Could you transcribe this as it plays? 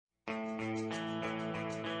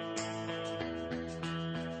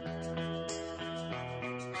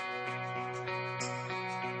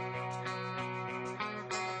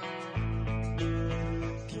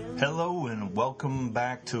Hello and welcome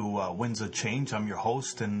back to Winds of Change. I'm your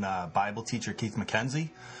host and Bible teacher, Keith McKenzie.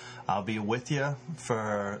 I'll be with you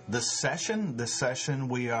for this session. This session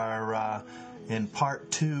we are in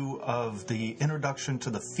part 2 of the introduction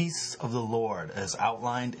to the Feasts of the Lord as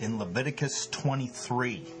outlined in Leviticus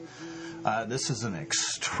 23. This is an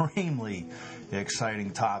extremely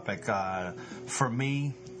exciting topic for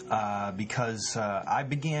me because I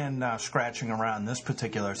began scratching around this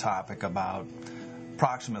particular topic about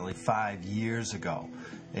approximately 5 years ago,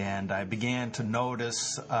 and I began to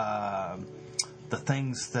notice the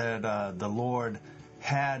things that the Lord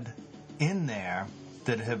had in there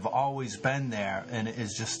that have always been there, and it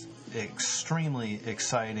is just extremely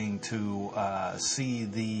exciting to see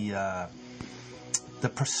the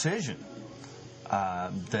precision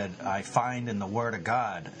that I find in the Word of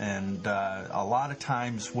God. And a lot of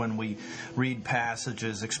times when we read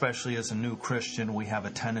passages, especially as a new Christian, we have a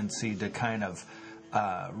tendency to kind of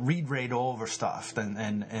read right over stuff,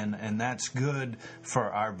 and that's good for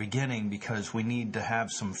our beginning because we need to have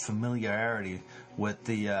some familiarity with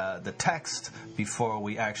the text before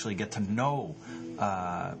we actually get to know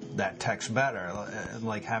that text better,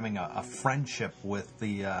 like having a friendship with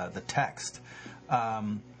the text.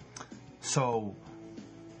 So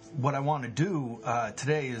what I want to do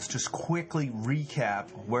today is just quickly recap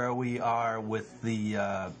where we are with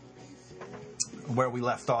the where we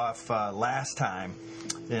left off last time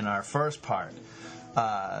in our first part.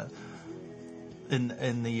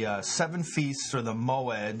 In the 7 feasts, or the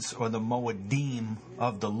Moeds, or the Moedim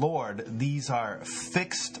of the Lord, these are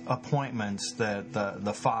fixed appointments that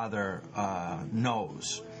the Father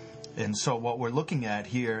knows. And so what we're looking at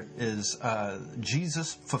here is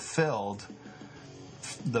Jesus fulfilled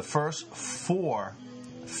the first 4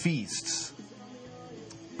 feasts: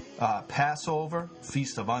 Passover,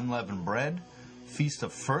 Feast of Unleavened Bread, Feast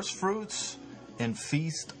of First Fruits, and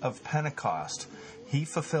Feast of Pentecost. He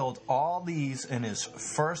fulfilled all these in his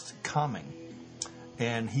first coming,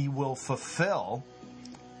 and he will fulfill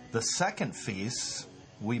the second feast,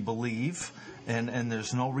 we believe, and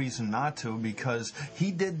there's no reason not to, because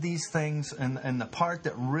he did these things, and the part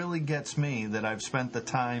that really gets me, that I've spent the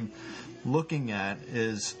time looking at,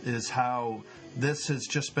 is how this has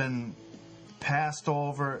just been passed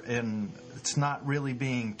over and it's not really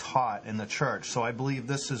being taught in the church. So I believe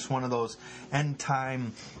this is one of those end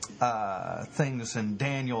time things in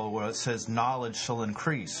Daniel where it says knowledge shall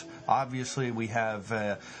increase. Obviously we have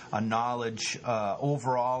a knowledge,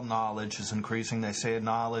 overall knowledge is increasing. They say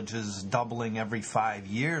knowledge is doubling every 5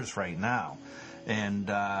 years right now, and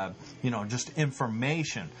just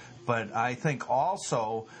information. But I think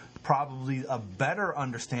also probably a better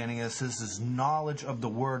understanding of this is knowledge of the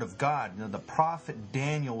Word of God. The prophet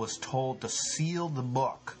Daniel was told to seal the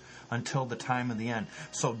book until the time of the end.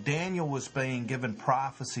 So Daniel was being given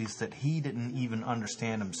prophecies that he didn't even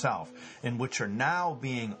understand himself, and which are now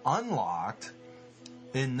being unlocked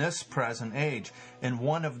in this present age. And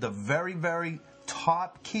one of the very, very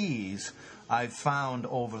top keys I've found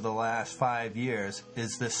over the last 5 years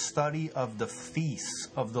is this study of the feasts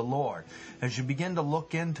of the Lord. As you begin to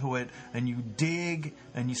look into it and you dig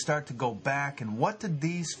and you start to go back, and what did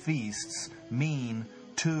these feasts mean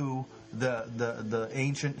to the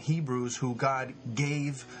ancient Hebrews who God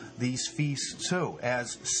gave these feasts to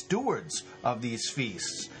as stewards of these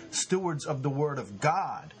feasts, stewards of the Word of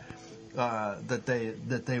God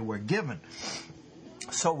that they were given.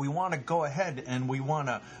 So we want to go ahead and we want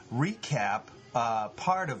to recap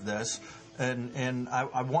part of this, and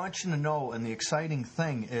I want you to know, and the exciting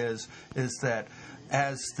thing is that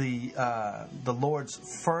as the Lord's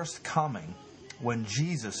first coming, when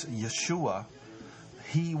Jesus, Yeshua,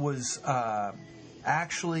 he was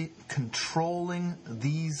actually controlling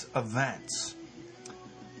these events.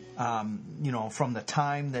 From the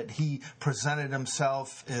time that he presented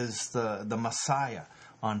himself as the Messiah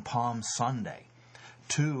on Palm Sunday,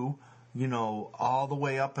 to all the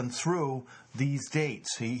way up and through these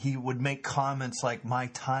dates. He would make comments like, my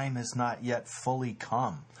time has not yet fully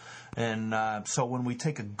come. And so when we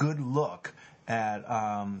take a good look at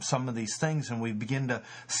some of these things and we begin to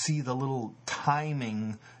see the little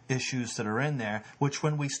timing issues that are in there, which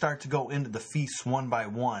when we start to go into the feasts one by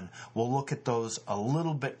one, we'll look at those a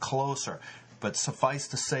little bit closer. But suffice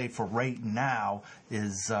to say for right now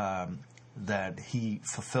is that he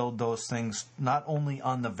fulfilled those things not only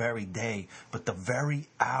on the very day, but the very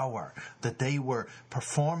hour that they were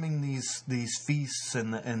performing these feasts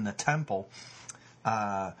in the temple.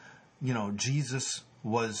 Jesus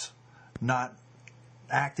was not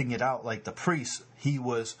acting it out like the priests. He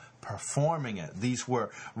was performing it. These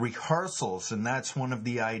were rehearsals, and that's one of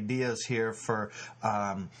the ideas here for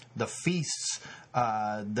the feasts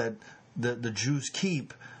that the Jews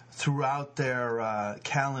keep throughout their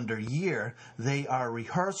calendar year. They are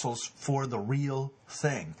rehearsals for the real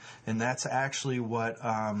thing, and that's actually what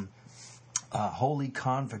Holy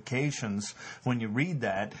Convocations, when you read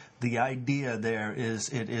that, the idea there is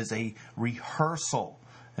it is a rehearsal.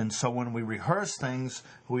 And so when we rehearse things,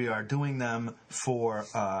 we are doing them for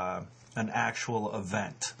an actual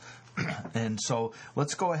event. And so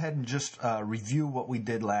let's go ahead and just review what we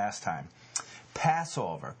did last time.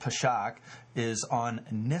 Passover, Pesach, is on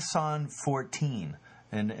Nisan 14.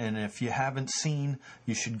 And if you haven't seen,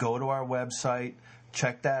 you should go to our website,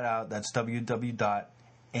 check that out. That's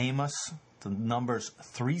www.amos, the numbers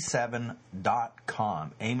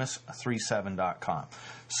 37.com, amos37.com.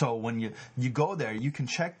 So when you go there, you can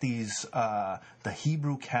check these, the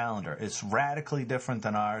Hebrew calendar. It's radically different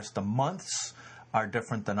than ours. The months are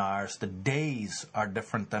different than ours. The days are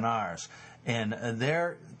different than ours. And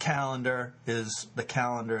their calendar is the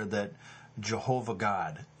calendar that Jehovah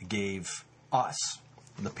God gave us,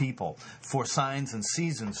 the people, for signs and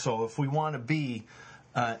seasons. So if we want to be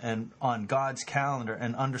and on God's calendar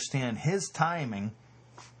and understand His timing,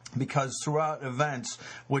 because throughout events,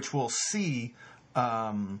 which we'll see,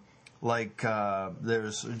 there's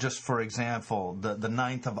just, for example, the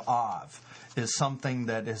 9th of Av is something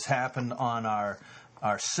that has happened on our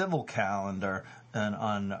civil calendar and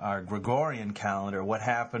on our Gregorian calendar. What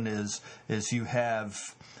happened is you have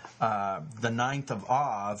the 9th of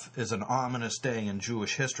Av is an ominous day in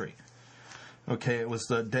Jewish history. Okay, it was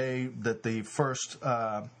the day that the first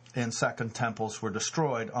and second temples were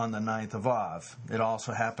destroyed on the 9th of Av. It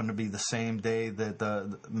also happened to be the same day that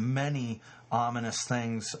the many ominous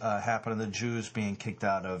things happened to the Jews being kicked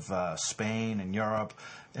out of Spain and Europe,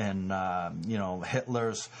 and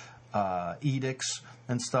Hitler's edicts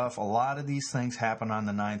and stuff. A lot of these things happen on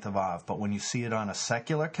the 9th of Av, but when you see it on a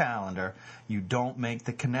secular calendar, you don't make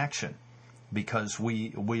the connection, because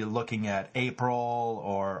we're looking at April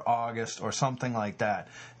or August or something like that,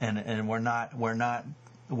 and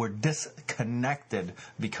we're disconnected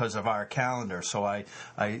because of our calendar. So I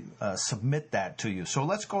submit that to you. So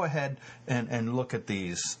let's go ahead and look at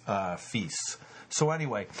these feasts. So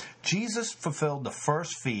anyway, Jesus fulfilled the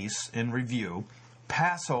first feast in review.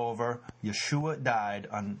 Passover, Yeshua died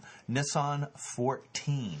on Nisan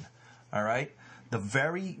 14. All right? The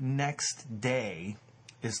very next day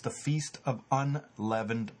is the Feast of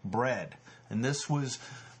Unleavened Bread. And this was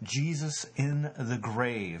Jesus in the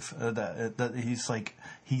grave.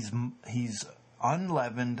 He's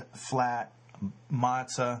unleavened, flat,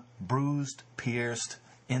 matzah, bruised, pierced,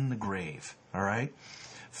 in the grave. All right?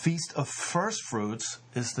 Feast of First Fruits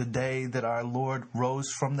is the day that our Lord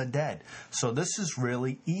rose from the dead. So this is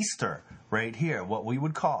really Easter right here, what we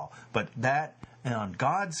would call. But that, and on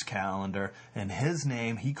God's calendar, in His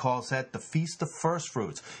name, He calls that the Feast of First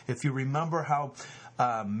Fruits. If you remember how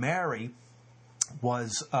Mary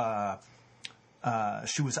was,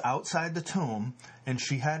 she was outside the tomb, and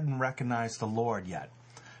she hadn't recognized the Lord yet.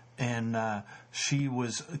 And she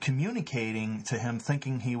was communicating to Him,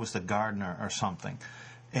 thinking He was the gardener or something.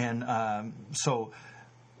 And so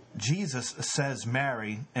Jesus says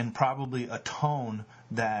Mary in probably a tone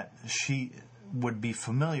that she would be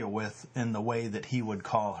familiar with in the way that He would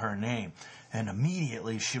call her name. And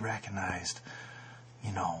immediately she recognized,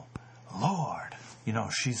 Lord.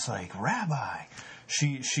 She's like, Rabbi.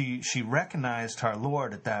 She recognized her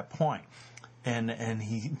Lord at that point. And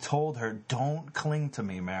He told her, don't cling to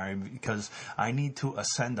me, Mary, because I need to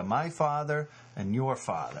ascend to my Father and your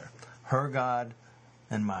Father, her God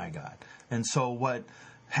and my God. And so what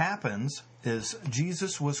happens is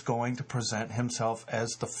Jesus was going to present Himself as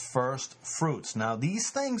the first fruits. Now, these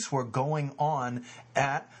things were going on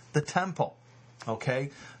at the temple. Okay?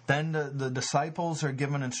 Then the disciples are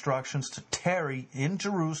given instructions to tarry in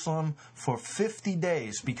Jerusalem for 50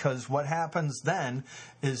 days, because what happens then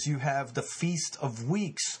is you have the Feast of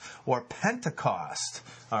Weeks, or Pentecost.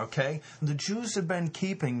 Okay? The Jews had been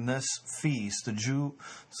keeping this feast, the Jews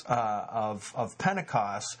of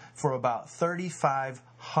Pentecost, for about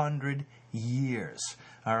 3,500 years.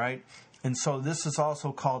 All right? And so this is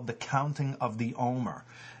also called the counting of the Omer.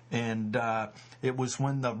 And it was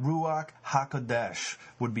when the Ruach HaKodesh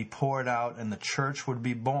would be poured out and the church would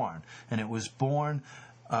be born. And it was born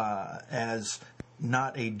as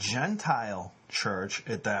not a Gentile church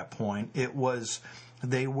at that point.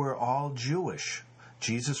 They were all Jewish.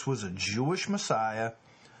 Jesus was a Jewish Messiah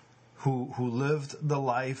who lived the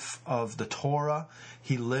life of the Torah.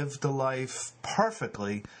 He lived the life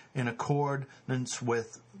perfectly in accordance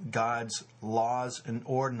with God's laws and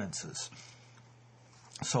ordinances.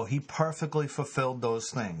 So he perfectly fulfilled those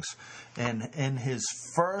things. And in his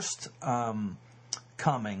first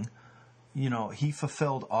coming, he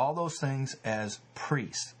fulfilled all those things as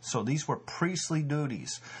priest. So these were priestly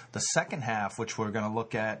duties. The second half, which we're going to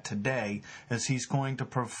look at today, is he's going to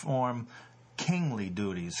perform kingly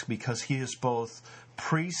duties, because he is both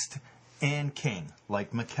priest and king,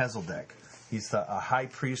 like Melchizedek. He's a high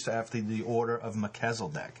priest after the order of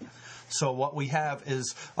Melchizedek. So what we have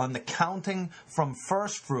is, on the counting from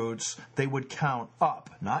first fruits, they would count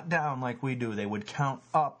up, not down like we do. They would count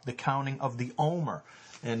up, the counting of the omer,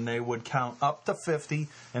 and they would count up to 50,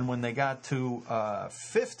 and when they got to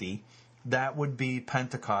 50, that would be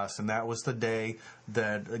Pentecost, and that was the day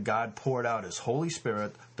that God poured out His Holy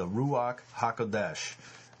Spirit, the Ruach HaKodesh.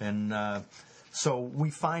 And so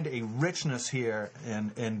we find a richness here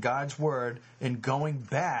in God's Word, in going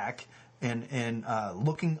back and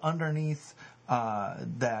looking underneath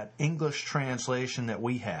that English translation that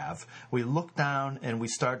we have. We look down and we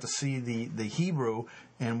start to see the Hebrew,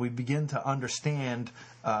 and we begin to understand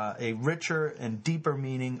a richer and deeper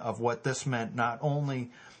meaning of what this meant, not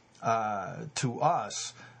only to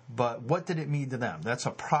us, but what did it mean to them? That's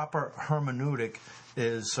a proper hermeneutic,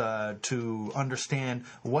 is to understand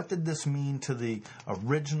what did this mean to the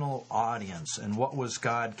original audience, and what was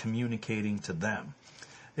God communicating to them.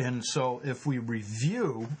 And so if we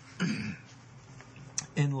review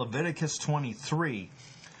in Leviticus 23,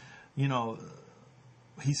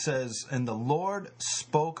 he says, "And the Lord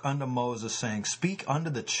spoke unto Moses, saying, Speak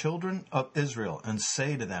unto the children of Israel, and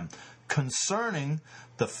say to them, Concerning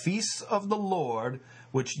the feasts of the Lord,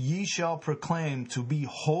 which ye shall proclaim to be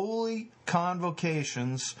holy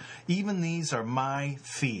convocations, even these are my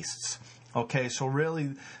feasts." Okay, so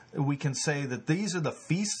really we can say that these are the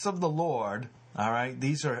feasts of the Lord. All right,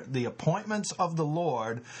 these are the appointments of the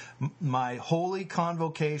Lord, my holy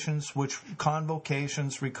convocations, which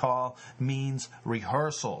convocations, recall, means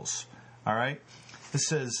rehearsals. All right, it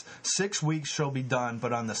says 6 weeks shall be done,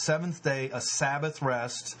 but on the seventh day a Sabbath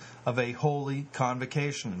rest of a holy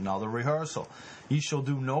convocation, another rehearsal. Ye shall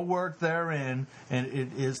do no work therein, and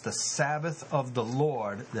it is the Sabbath of the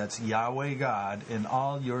Lord, that's Yahweh God, in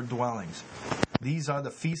all your dwellings. These are the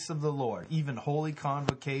feasts of the Lord, even holy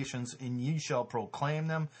convocations, and ye shall proclaim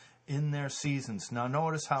them in their seasons. Now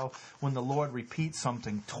notice how when the Lord repeats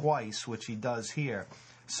something twice, which He does here,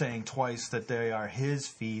 saying twice that they are His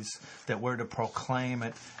feasts, that we're to proclaim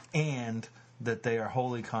it, and that they are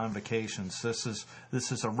holy convocations. This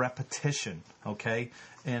is a repetition, okay?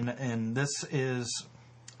 And this is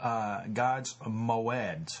God's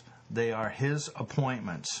moeds. They are His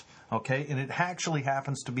appointments. Okay, and it actually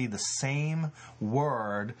happens to be the same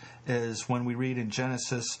word as when we read in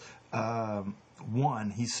Genesis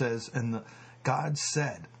 1. He says, "And God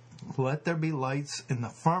said, Let there be lights in the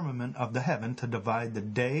firmament of the heaven to divide the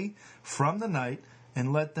day from the night,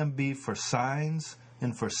 and let them be for signs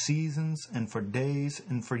and for seasons and for days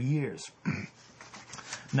and for years."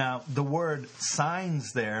 Now, the word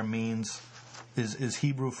signs there is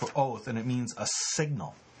Hebrew for oath, and it means a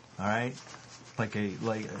signal. All right. Like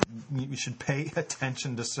you should pay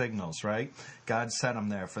attention to signals, right? God set them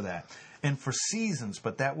there for that. And for seasons,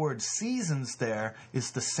 but that word seasons there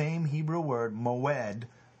is the same Hebrew word moed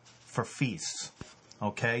for feasts.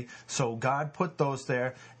 Okay, so God put those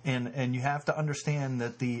there, and you have to understand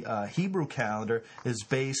that the Hebrew calendar is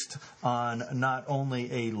based on not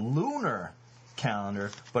only a lunar calendar,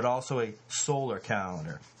 but also a solar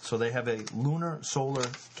calendar. So they have a lunar solar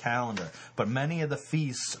calendar. But many of the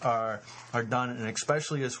feasts are done, and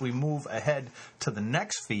especially as we move ahead to the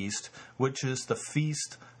next feast, which is the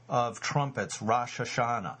Feast of Trumpets, Rosh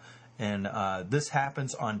Hashanah. And this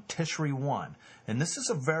happens on Tishri 1. And this is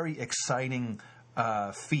a very exciting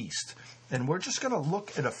feast. And we're just going to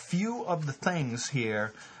look at a few of the things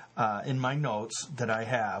here in my notes that I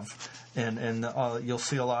have, and you'll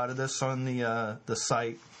see a lot of this on the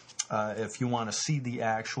site if you want to see the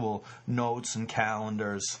actual notes and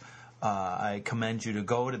calendars. I commend you to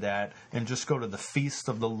go to that and just go to the Feast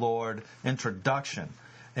of the Lord introduction,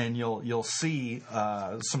 and you'll see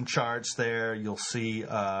some charts there. You'll see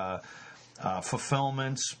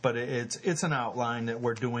fulfillments, but it's an outline that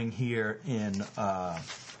we're doing here in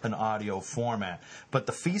an audio format. But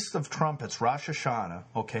the Feast of Trumpets, Rosh Hashanah,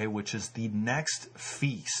 okay, which is the next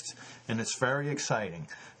feast, and it's very exciting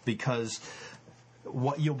because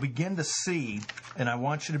what you'll begin to see, and I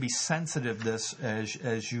want you to be sensitive to this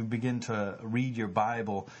as you begin to read your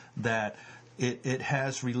Bible, that it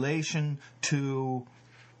has relation to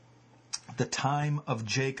the time of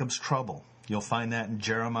Jacob's trouble. You'll find that in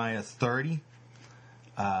Jeremiah 30,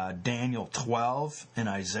 Daniel 12, and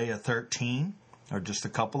Isaiah 13, or just a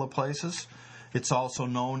couple of places. It's also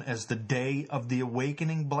known as the day of the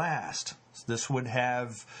awakening blast. This would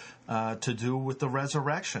have to do with the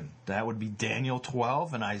resurrection. That would be Daniel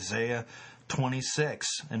 12 and Isaiah 26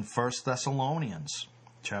 and 1 Thessalonians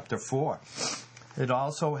chapter 4. It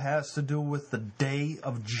also has to do with the day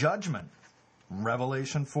of judgment.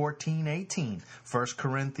 Revelation 14:18, 1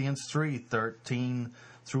 Corinthians 3:13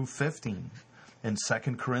 through 15, and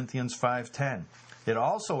 2 Corinthians 5:10. It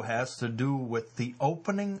also has to do with the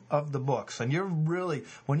opening of the books. And you're really,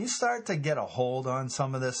 when you start to get a hold on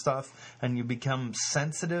some of this stuff and you become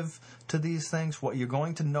sensitive to these things, what you're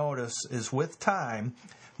going to notice is with time,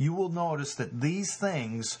 you will notice that these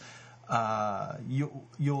things,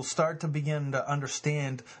 you'll start to begin to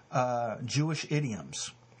understand Jewish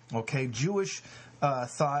idioms. Okay, Jewish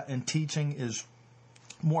thought and teaching is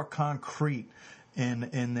more concrete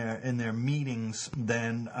in their meetings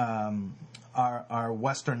than our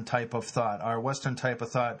Western type of thought. Our Western type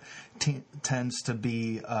of thought tends to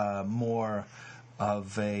be more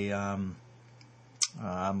of a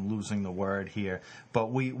I'm losing the word here,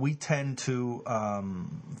 but we tend to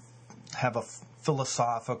have a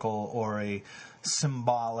philosophical or a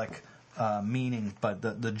symbolic meaning, but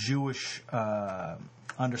the Jewish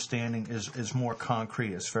understanding is more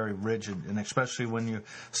concrete. It's very rigid, and especially when you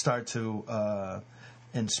start to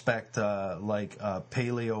inspect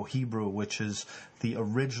Paleo Hebrew, which is the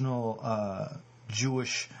original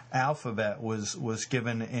Jewish alphabet, was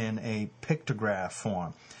given in a pictograph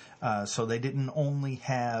form. So they didn't only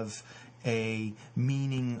have a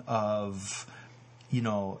meaning of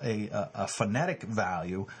a phonetic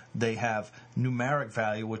value. They have numeric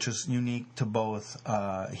value, which is unique to both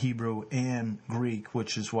Hebrew and Greek,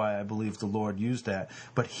 which is why I believe the Lord used that.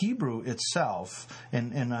 But Hebrew itself,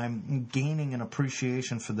 and I'm gaining an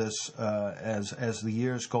appreciation for this as the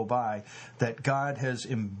years go by, that God has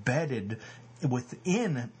embedded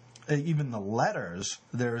within even the letters,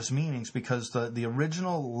 there's meanings, because the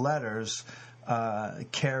original letters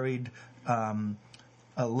carried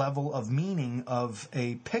a level of meaning of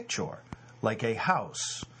a picture, like a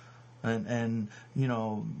house and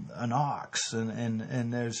an ox,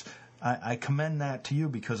 and there's I commend that to you,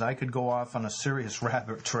 because I could go off on a serious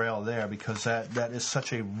rabbit trail there, because that is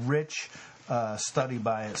such a rich study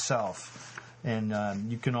by itself. And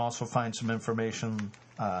you can also find some information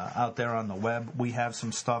out there on the web. We have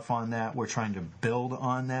some stuff on that. We're trying to build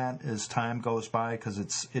on that as time goes by, because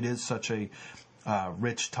it is such a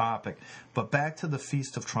rich topic. But back to the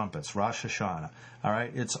Feast of Trumpets, Rosh Hashanah. All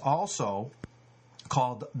right, it's also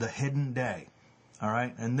called the Hidden Day. All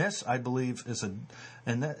right, and this, I believe, is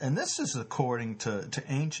this is according to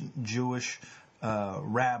ancient Jewish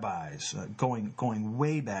rabbis going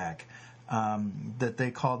way back, that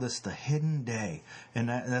they call this the Hidden Day, and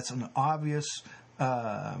that's an obvious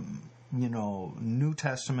New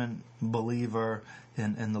Testament believer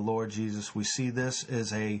in the Lord Jesus. We see this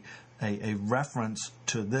as a reference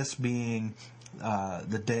to this being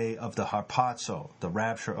the day of the harpazo, the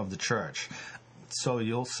rapture of the church. So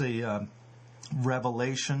you'll see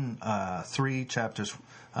Revelation 3, chapter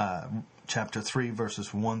 3,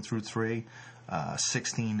 verses 1 through 3,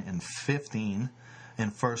 16 and 15,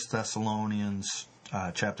 and 1 Thessalonians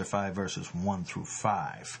chapter 5, verses 1 through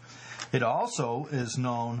 5. It also is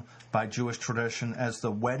known by Jewish tradition as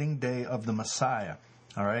the wedding day of the Messiah.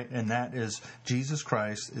 All right, and that is Jesus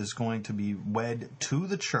Christ is going to be wed to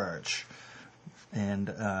the church. And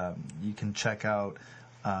you can check out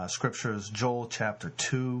scriptures, Joel chapter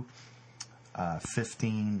 2,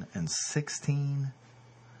 15 and 16,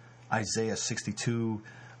 Isaiah 62,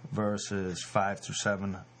 verses 5 through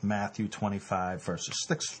 7, Matthew 25, verses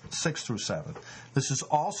 6 through 7. This is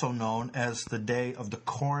also known as the day of the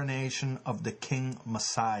coronation of the King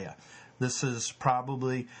Messiah. This is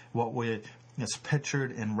probably what it's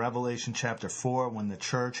pictured in Revelation chapter 4, when the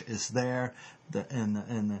church is there,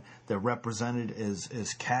 and they're represented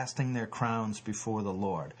as casting their crowns before the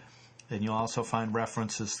Lord. And you'll also find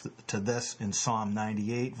references to this in Psalm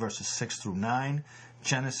 98, verses 6 through 9,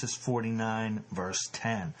 Genesis 49, verse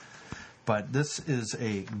 10. But this is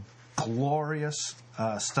a glorious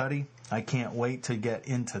study. I can't wait to get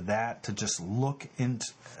into that, to just look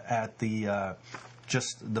at the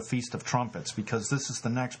Feast of Trumpets, because this is the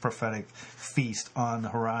next prophetic feast on the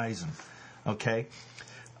horizon. Okay?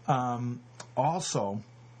 Also,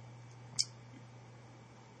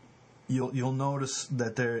 you'll notice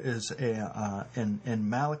that there is in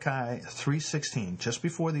Malachi 3:16, just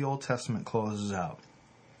before the Old Testament closes out.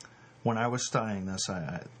 When I was studying this,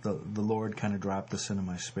 the Lord kind of dropped this into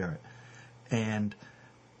my spirit. and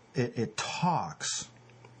it talks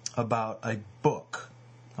about a book.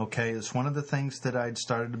 Okay, it's one of the things that I'd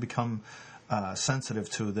started to become sensitive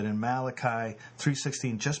to, that in Malachi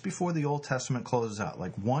 3:16, just before the Old Testament closes out,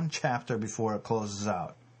 like one chapter before it closes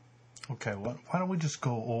out. Okay, well, why don't we just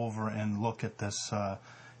go over and look at this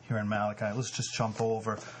here in Malachi? Let's just jump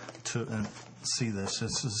over to and see this.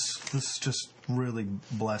 This just really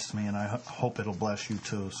blessed me, and I hope it'll bless you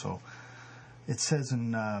too. So it says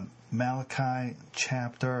in Malachi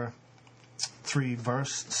chapter 3,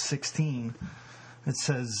 verse 16, it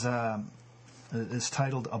says, it's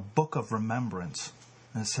titled A Book of Remembrance.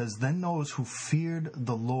 And it says, then those who feared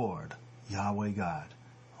the Lord, Yahweh God,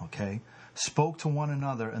 okay, spoke to one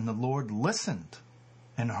another, and the Lord listened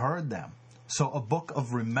and heard them. So a book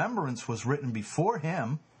of remembrance was written before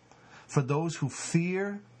him for those who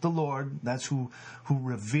fear the Lord, that's who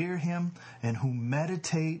revere him and who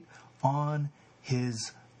meditate on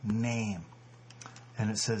his name. And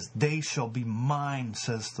it says, they shall be mine,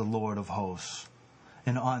 says the Lord of hosts.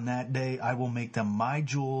 And on that day I will make them my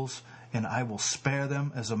jewels, and I will spare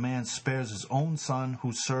them as a man spares his own son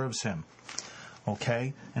who serves him.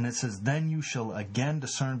 Okay? And it says, then you shall again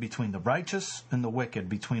discern between the righteous and the wicked,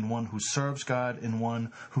 between one who serves God and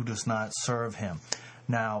one who does not serve him.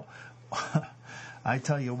 Now, I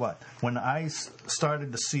tell you what, when I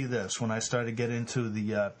started to see this, when I started to get into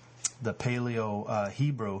the Paleo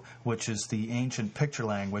Hebrew, which is the ancient picture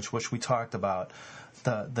language, which we talked about,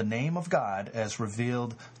 the name of God as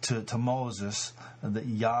revealed to Moses, the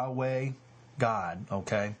Yahweh God,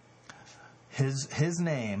 okay, his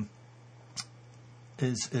name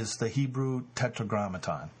is the Hebrew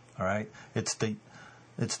tetragrammaton, all right? It's the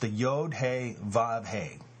Yod He Vav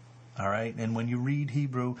He, all right? And when you read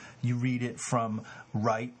Hebrew, you read it from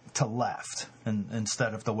right to left, and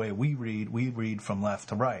instead of the way we read from left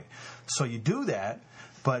to right. So you do that,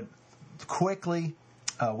 but quickly,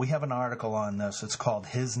 we have an article on this. It's called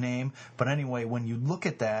His Name. But anyway, when you look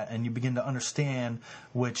at that and you begin to understand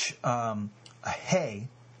which He,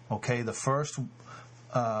 okay, the first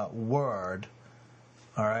word,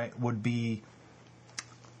 all right, would be,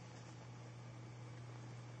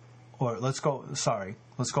 or let's go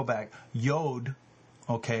back. Yod,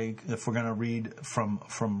 okay, if we're going to read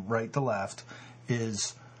from right to left,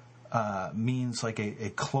 is means like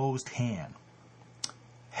a closed hand.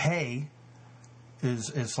 Hey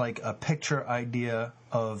is like a picture idea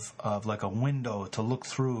of like a window to look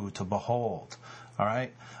through, to behold. All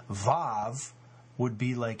right? Vav would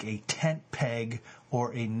be like a tent peg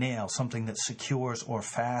or a nail, something that secures or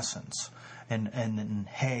fastens. And then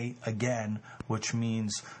Hey, again, which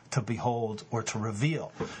means to behold or to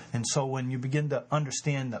reveal. And so when you begin to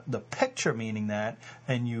understand the picture meaning that,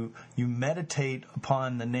 and you meditate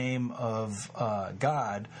upon the name of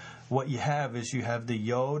God, what you have is you have the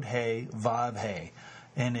Yod He Vav He,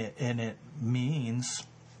 and it means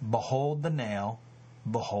behold the nail,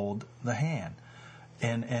 behold the hand.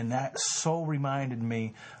 And that so reminded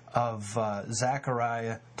me of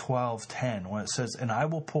Zechariah 12:10, when it says, and I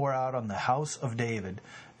will pour out on the house of David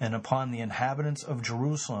and upon the inhabitants of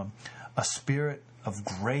Jerusalem a spirit of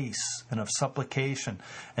grace and of supplication,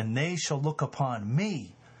 and they shall look upon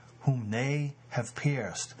me whom they have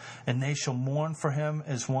pierced, and they shall mourn for him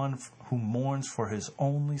as one who mourns for his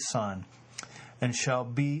only son, and shall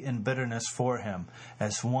be in bitterness for him,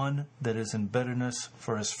 as one that is in bitterness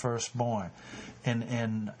for his firstborn.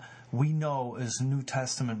 And we know as New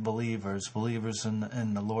Testament believers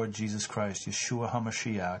in the Lord Jesus Christ, Yeshua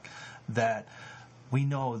HaMashiach, that we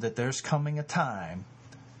know that there's coming a time,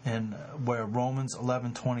 and where Romans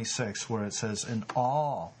 11:26, where it says, and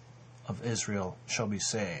all of Israel shall be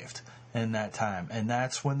saved in that time. And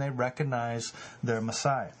that's when they recognize their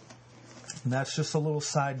Messiah. And that's just a little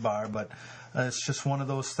sidebar, but it's just one of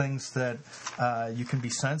those things that you can be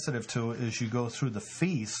sensitive to as you go through the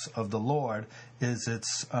feasts of the Lord. It's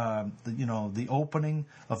the opening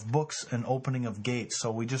of books and opening of gates.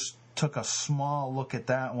 So we just took a small look at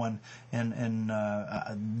that one,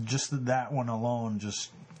 and just that one alone just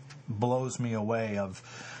blows me away of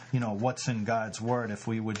what's in God's Word if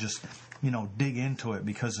we would just dig into it,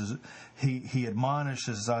 because he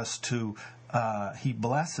admonishes us to he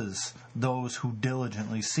blesses those who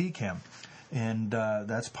diligently seek him. And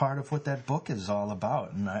that's part of what that book is all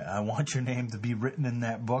about. And I want your name to be written in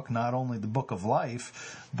that book, not only the book of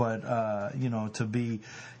life, but, to be,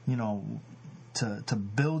 to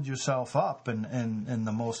build yourself up in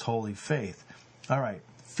the most holy faith. All right.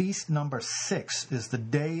 Feast number 6 is the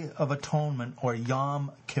Day of Atonement, or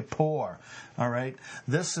Yom Kippur. All right.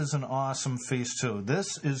 This is an awesome feast too.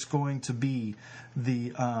 This is going to be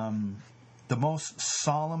the the most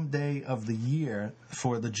solemn day of the year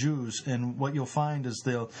for the Jews. And what you'll find is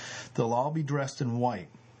they'll all be dressed in white.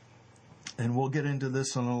 And we'll get into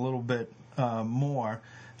this in a little bit more.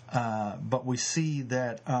 But we see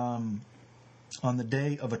that on the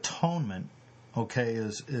Day of Atonement, okay,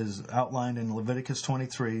 is outlined in Leviticus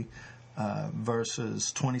 23,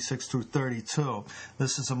 verses 26 through 32.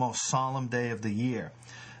 This is the most solemn day of the year.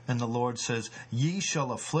 And the Lord says, "Ye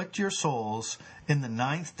shall afflict your souls in the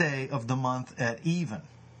 9th day of the month at even."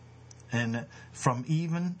 And from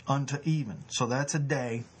even unto even. So that's a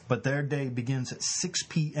day, but their day begins at 6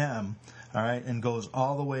 p.m., all right, and goes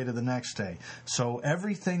all the way to the next day. So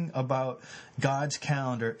everything about God's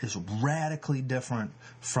calendar is radically different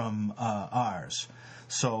from ours.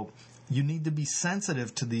 So you need to be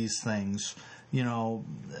sensitive to these things,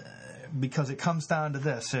 because it comes down to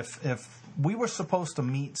this. If we were supposed to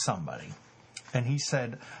meet somebody, and he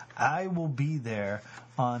said, "I will be there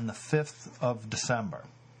on the 5th of December,"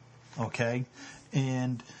 okay,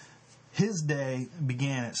 and his day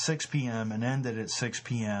began at 6 p.m. and ended at 6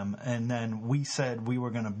 p.m., and then we said we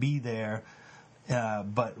were going to be there,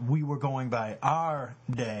 but we were going by our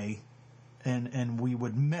day, and we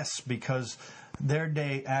would miss because their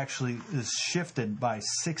day actually is shifted by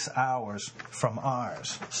 6 hours from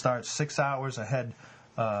ours. Starts 6 hours ahead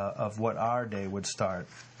of what our day would start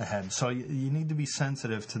ahead. So you need to be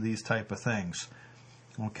sensitive to these type of things,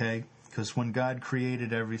 okay? Because when God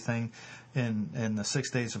created everything in the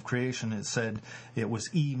 6 days of creation, it said it was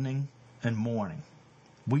evening and morning.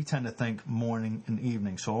 We tend to think morning and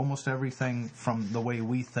evening. So almost everything from the way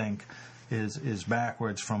we think is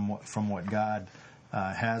backwards from what God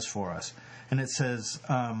has for us. And it says,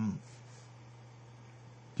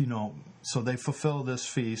 so they fulfill this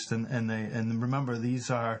feast, and remember,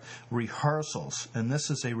 these are rehearsals, and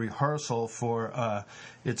this is a rehearsal for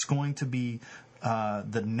it's going to be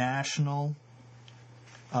the national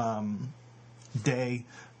day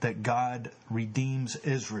that God redeems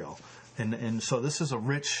Israel, and so this is a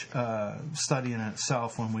rich study in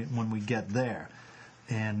itself when we get there,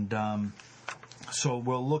 and so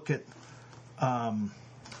we'll look at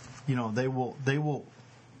they will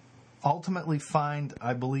ultimately find,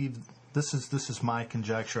 I believe. This is my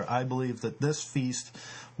conjecture. I believe that this feast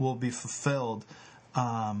will be fulfilled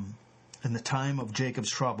in the time of Jacob's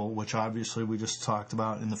trouble, which obviously we just talked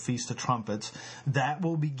about in the Feast of Trumpets. That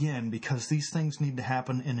will begin because these things need to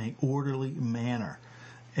happen in an orderly manner.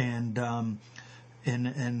 And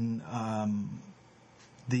in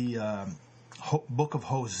the book of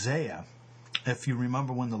Hosea, if you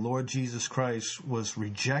remember when the Lord Jesus Christ was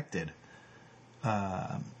rejected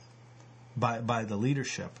by the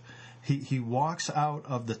leadership, He walks out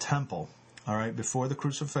of the temple, all right, before the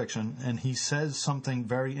crucifixion, and he says something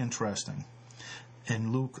very interesting.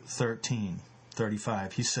 In Luke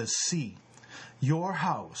 13:35, he says, "See, your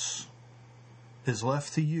house is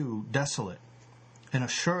left to you desolate. And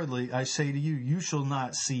assuredly, I say to you, you shall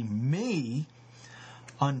not see me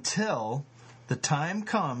until the time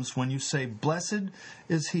comes when you say, Blessed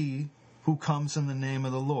is he who comes in the name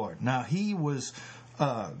of the Lord." Now, he was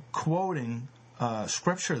quoting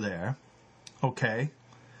scripture there, okay,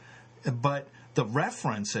 but the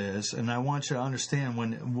reference is, and I want you to understand,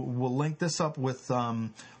 when we'll link this up with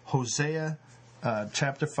Hosea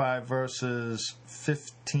chapter 5 verses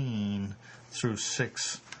 15 through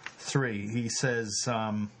 6:3. He says,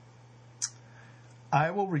 "I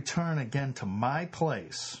will return again to my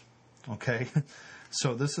place." Okay,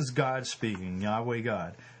 so this is God speaking, Yahweh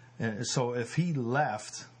God. So if he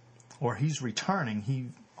left, or he's returning,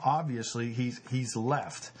 he's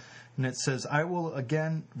left. And it says, "I will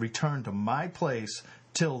again return to my place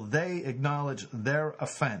till they acknowledge their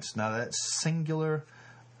offense." Now that's singular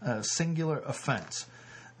offense.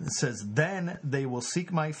 It says, "Then they will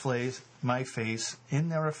seek my face in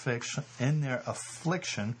their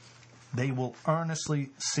affliction. They will earnestly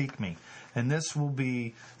seek me." And this will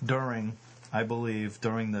be during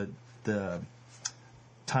the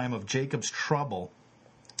time of Jacob's trouble,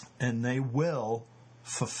 and they will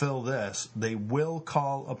fulfill this. They will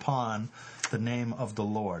call upon the name of the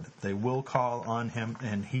Lord. They will call on him,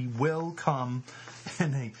 and he will come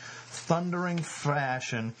in a thundering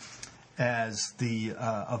fashion as the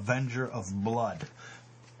avenger of blood.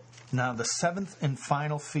 Now, the seventh and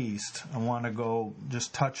final feast I want to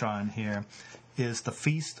just touch on here is the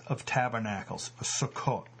Feast of Tabernacles,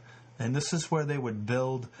 Sukkot. And this is where they would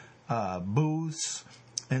build booths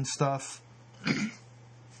and stuff.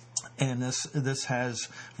 And this has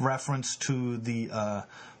reference to the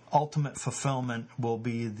ultimate fulfillment will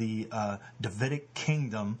be the Davidic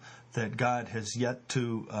kingdom that God has yet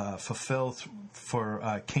to fulfill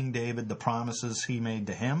for King David, the promises he made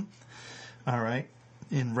to him. All right.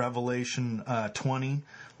 In Revelation 20,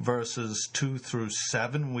 verses 2 through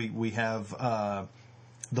 7, we have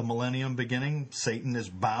the millennium beginning. Satan is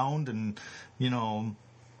bound and,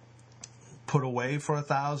 put away for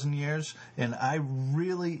 1,000 years. And I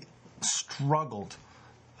really struggled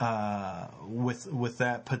with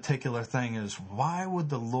that particular thing, is why would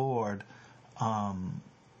the Lord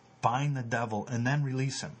bind the devil and then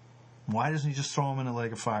release him? Why doesn't he just throw him in a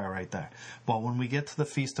lake of fire right there? Well, when we get to the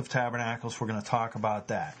Feast of Tabernacles, we're going to talk about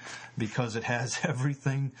that, because it has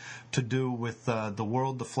everything to do with the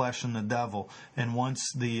world, the flesh, and the devil. And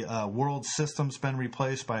once the world system's been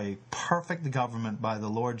replaced by a perfect government by the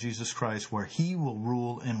Lord Jesus Christ, where he will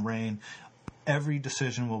rule and reign, every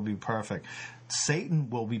decision will be perfect. Satan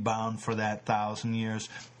will be bound for that 1,000 years,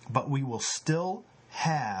 but we will still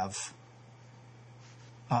have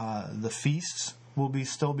the feasts will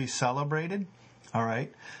still be celebrated, all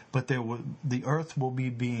right? But the earth will be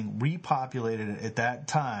being repopulated at that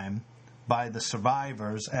time by the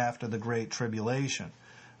survivors after the Great Tribulation,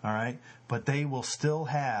 all right? But they will still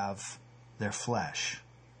have their flesh,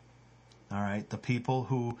 all right? The people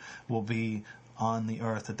who will be on the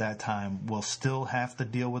earth at that time will still have to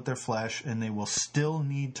deal with their flesh, and they will still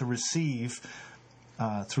need to receive,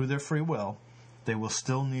 through their free will, they will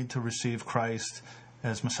still need to receive Christ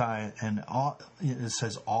as Messiah, and it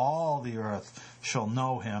says all the earth shall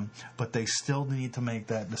know him, but they still need to make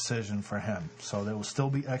that decision for him. So they will still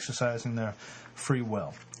be exercising their free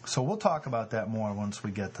will. So we'll talk about that more once we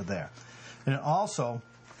get to there. And also,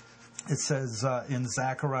 it says in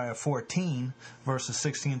Zechariah 14, verses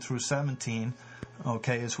 16 through 17,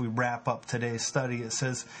 okay, as we wrap up today's study, it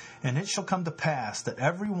says, "And it shall come to pass that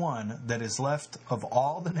every one that is left of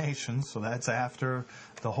all the nations," so that's after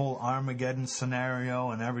the whole Armageddon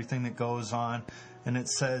scenario and everything that goes on, and it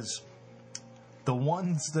says, "The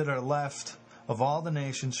ones that are left of all the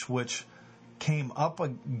nations which came up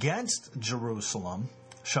against Jerusalem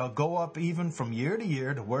shall go up even from year to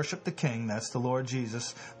year to worship the King," that's the Lord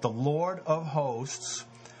Jesus, "the Lord of hosts,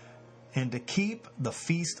 and to keep the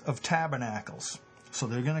Feast of Tabernacles." So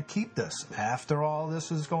they're going to keep this after all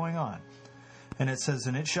this is going on. And it says,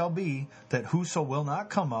 "And it shall be that whoso will not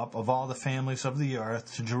come up of all the families of the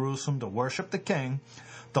earth to Jerusalem to worship the King,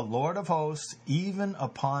 the Lord of hosts, even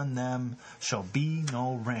upon them shall be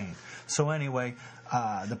no rain." So anyway,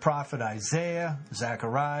 the prophet Isaiah,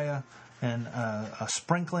 Zechariah, and a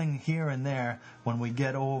sprinkling here and there, when we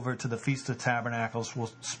get over to the Feast of Tabernacles,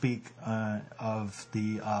 we'll speak of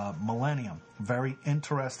the millennium. Very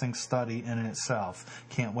interesting study in itself.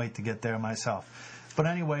 Can't wait to get there myself. But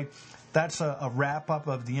anyway, that's a wrap-up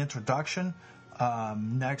of the introduction.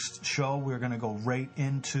 Next show, we're going to go right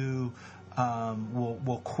into,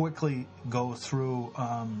 we'll quickly go through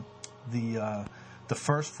the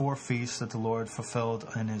first 4 feasts that the Lord fulfilled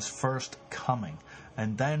in his first coming.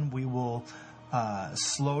 And then we will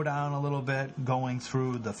slow down a little bit, going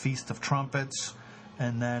through the Feast of Trumpets,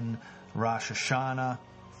 and then Rosh Hashanah,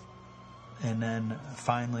 and then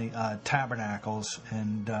finally Tabernacles.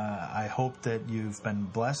 And I hope that you've been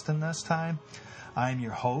blessed in this time. I'm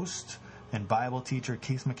your host and Bible teacher,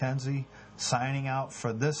 Keith McKenzie, signing out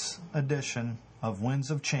for this edition of Winds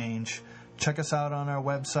of Change. Check us out on our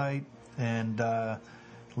website and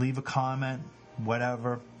leave a comment,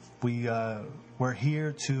 whatever. We're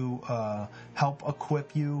here to help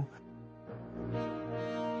equip you